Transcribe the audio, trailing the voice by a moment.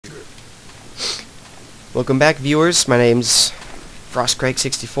Welcome back, viewers. My name's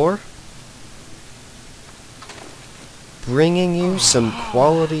FrostCraig64, bringing you some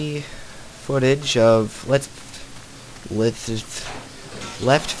quality footage of Left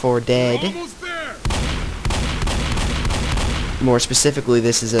 4 Dead. More specifically,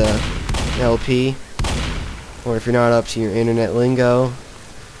 this is a LP, or if you're not up to your internet lingo,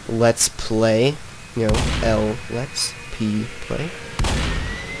 Let's Play. You know, Let's P Play.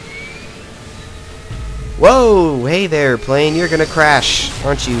 Whoa! Hey there, plane. You're gonna crash,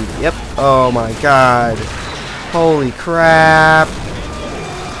 aren't you? Yep. Oh my god. Holy crap.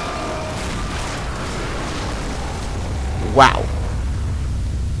 Wow.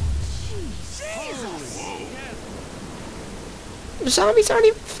 The zombies aren't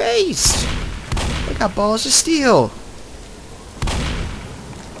even phased. They got balls of steel.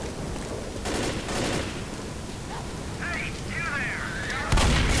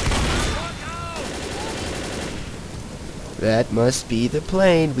 That must be the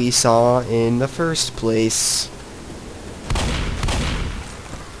plane we saw in the first place.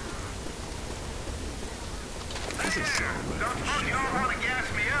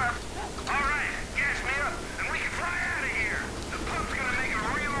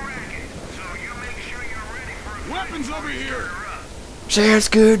 Weapons over here! Sounds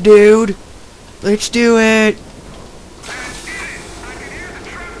good, dude. Let's do it.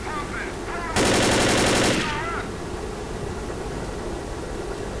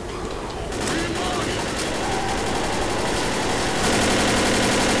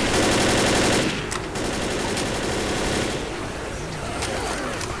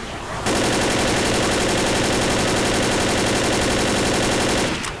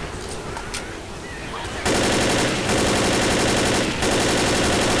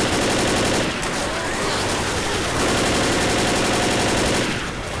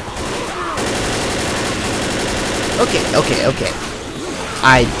 Okay.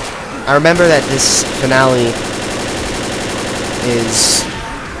 I remember that this finale is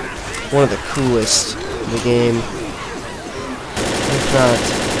one of the coolest in the game. If not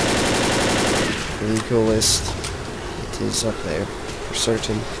the coolest, it is up there for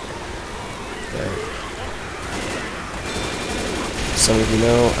certain. There. Some of you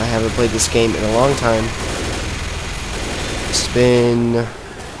know I haven't played this game in a long time. It's been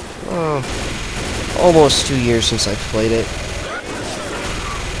almost 2 years since I've played it.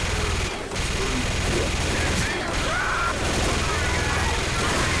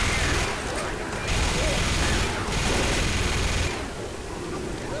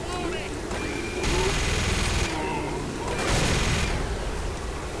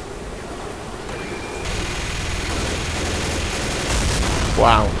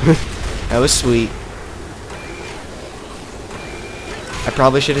 Wow, that was sweet. I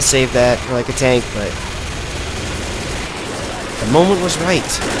probably should have saved that for like a tank, but the moment was right.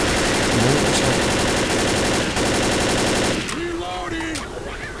 The moment was right. Reloading!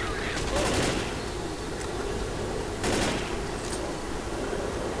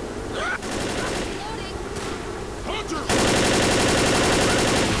 Hunter!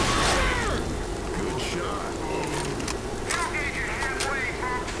 Good shot. You'll get you halfway,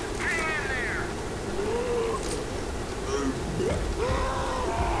 folks. Hang in there.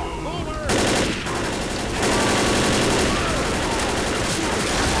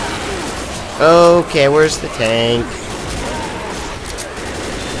 Okay, where's the tank?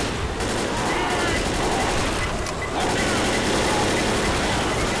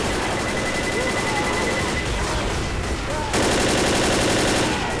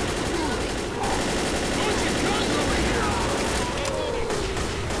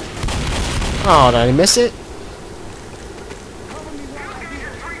 Oh, did I miss it?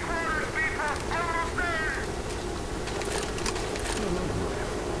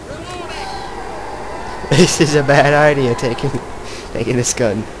 This is a bad idea, taking this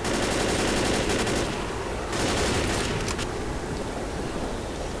gun.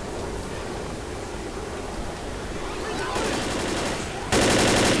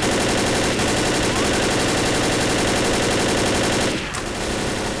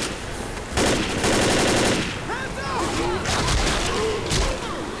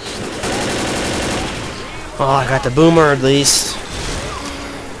 Oh, I got the boomer at least.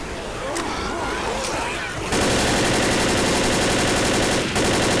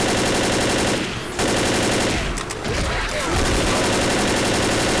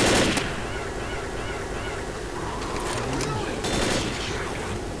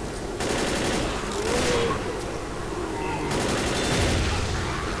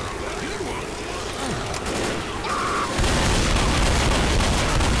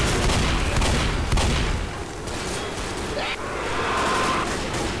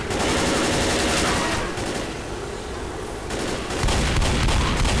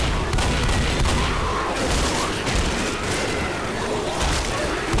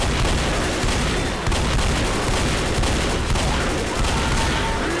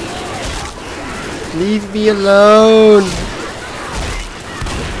 Leave me alone!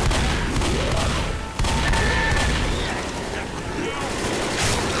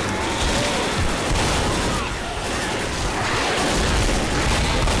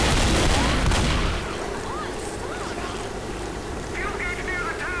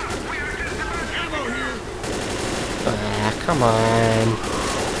 Ah, come on.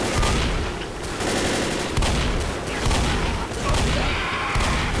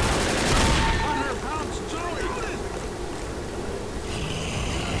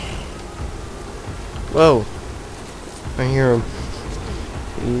 Whoa. I hear him.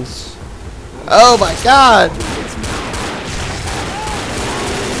 He's... Oh my god!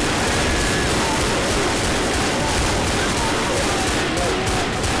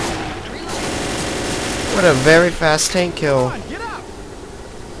 What a very fast tank kill.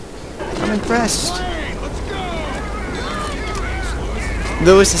 I'm impressed.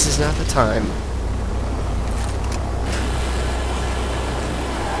 Lewis, this is not the time.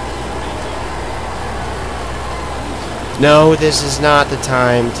 No, this is not the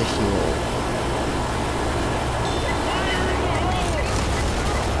time to heal.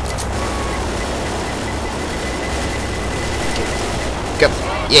 Go.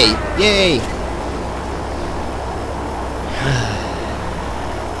 Yay. Yay.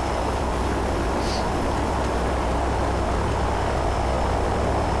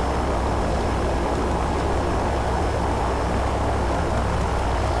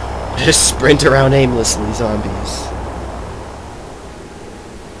 Just sprint around aimlessly, zombies.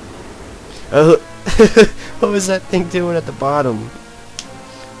 Oh, what was that thing doing at the bottom?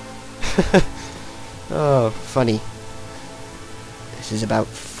 Oh, funny. This is about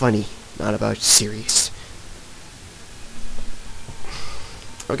funny, not about serious.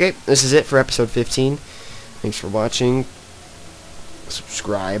 Okay, this is it for episode 15. Thanks for watching.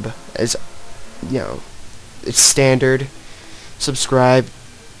 Subscribe, as you know, it's standard. Subscribe.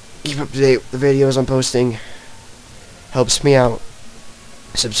 Keep up to date with the videos I'm posting. Helps me out.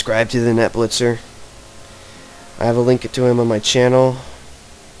 Subscribe to the NetBlitzer. I have a link to him on my channel.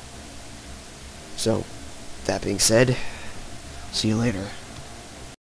 So, that being said, see you later.